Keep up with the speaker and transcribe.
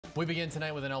We begin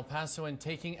tonight with an El Pasoan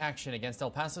taking action against El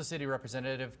Paso City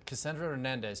Representative Cassandra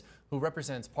Hernandez, who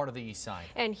represents part of the East Side.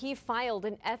 And he filed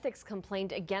an ethics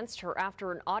complaint against her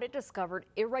after an audit discovered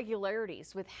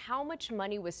irregularities with how much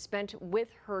money was spent with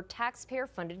her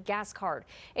taxpayer-funded gas card.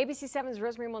 ABC 7's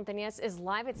Rosemary Montañez is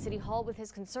live at City Hall with his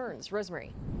concerns.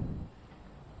 Rosemary.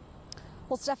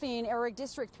 Well, Stephanie, and Eric,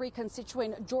 District 3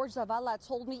 constituent George Zavala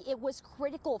told me it was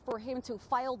critical for him to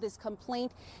file this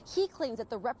complaint. He claims that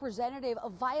the representative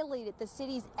violated the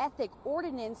city's ethic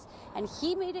ordinance, and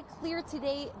he made it clear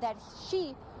today that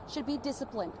she should be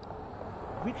disciplined.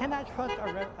 We cannot trust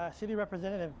our city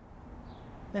representative.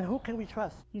 Then who can we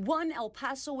trust? One El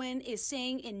Pasoan is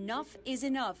saying enough is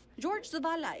enough. George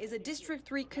Zavala is a District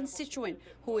 3 constituent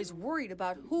who is worried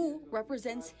about who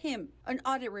represents him. An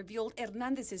audit revealed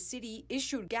Hernandez's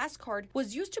city-issued gas card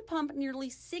was used to pump nearly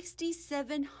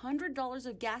 $6,700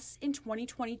 of gas in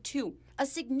 2022, a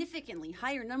significantly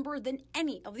higher number than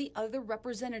any of the other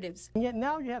representatives. And yet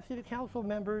now you have city council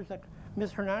members like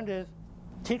Ms. Hernandez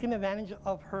taking advantage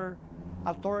of her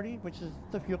authority, which is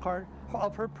the fuel card,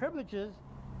 of her privileges,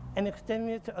 and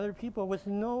extending it to other people with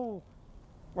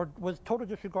total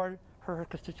disregard for her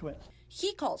constituents.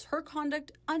 He calls her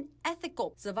conduct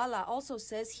unethical. Zavala also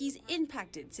says he's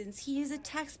impacted since he is a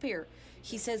taxpayer.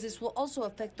 He says this will also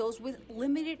affect those with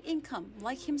limited income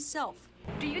like himself.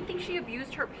 Do you think she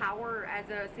abused her power as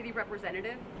a city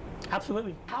representative?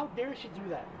 Absolutely. How dare she do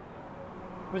that?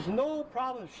 There's no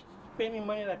problem spending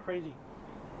money that crazy.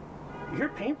 You're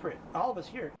paying for it, all of us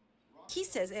here. He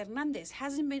says Hernandez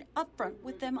hasn't been upfront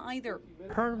with them either.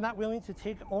 Her not willing to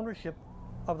take ownership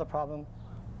of the problem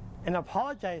and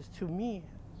apologize to me,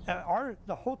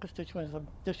 the whole constituents of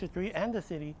District 3 and the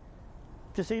city,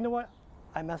 to say, you know what,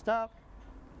 I messed up,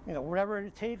 whatever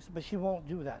it takes, but she won't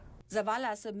do that.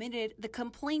 Zavala submitted the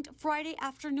complaint Friday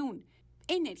afternoon.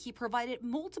 In it, he provided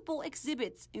multiple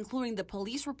exhibits, including the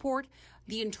police report,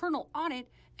 the internal audit,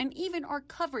 and even our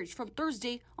coverage from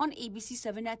Thursday on ABC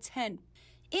 7 at 10.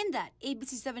 In that, ABC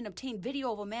 7 obtained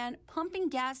video of a man pumping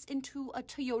gas into a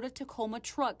Toyota Tacoma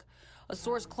truck. A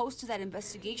source close to that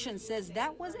investigation says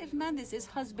that was Hernandez's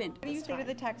husband. What do you say to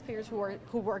the taxpayers who are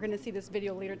going to see this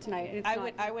video later tonight?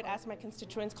 I would ask my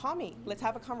constituents, call me. Let's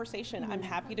have a conversation. I'm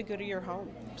happy to go to your home.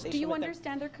 Do you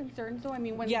understand their concerns, though? I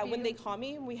mean, when they call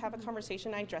me and we have a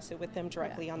conversation, I address it with them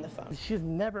directly on the phone. She's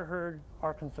never heard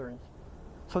our concerns.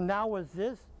 So now with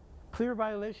this clear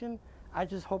violation, I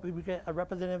just hope that we get a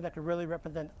representative that can really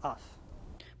represent us.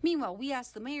 Meanwhile, we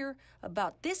asked the mayor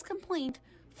about this complaint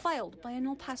filed by an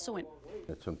El Pasoan.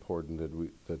 It's important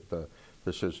that the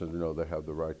citizens know they have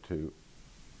the right to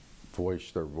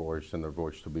voice their voice and their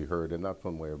voice to be heard, and that's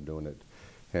one way of doing it.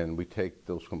 And we take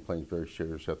those complaints very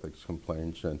serious, ethics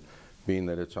complaints, and being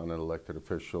that it's on an elected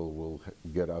official, we'll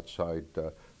get outside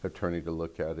attorney to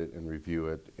look at it and review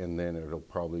it, and then it'll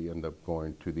probably end up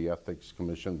going to the Ethics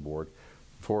Commission Board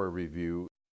for a review.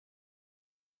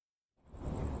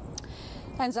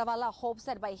 And Zavala hopes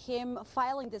that by him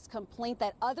filing this complaint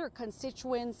that other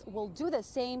constituents will do the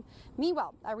same.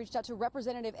 Meanwhile, I reached out to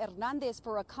Representative Hernandez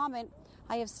for a comment.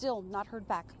 I have still not heard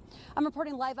back. I'm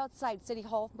reporting live outside City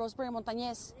Hall. Rosemary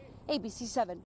Montañez, ABC 7.